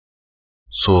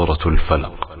Suratul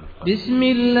Falaq.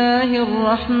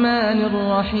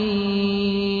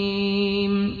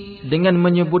 Bismillahirrahmanirrahim. Dengan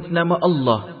menyebut nama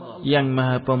Allah yang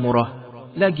Maha Pemurah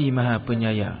lagi Maha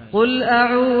Penyayang. Qul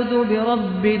a'udzu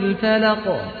birabbil falaq.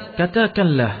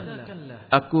 Katakanlah,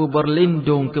 aku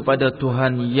berlindung kepada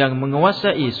Tuhan yang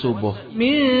menguasai subuh.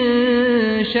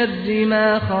 Min syarri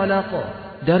ma khalaq.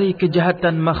 Dari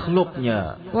kejahatan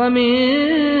makhluknya. Wa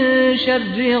min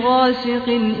syarri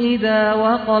ghasiqin idza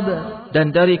waqab. Dan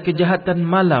dari kejahatan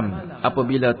malam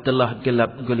apabila telah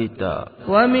gelap gulita.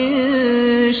 Wa min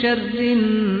syarrin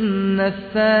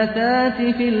naffatsati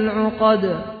fil 'uqad.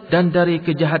 Dan dari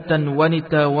kejahatan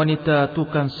wanita-wanita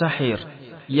tukang sahir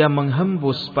yang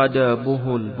menghembus pada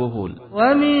buhul-buhul.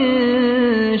 Wa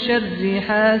min syarri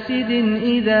hasidin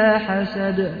idza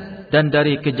hasad. Dan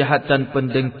dari kejahatan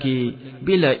pendengki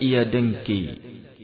bila ia dengki.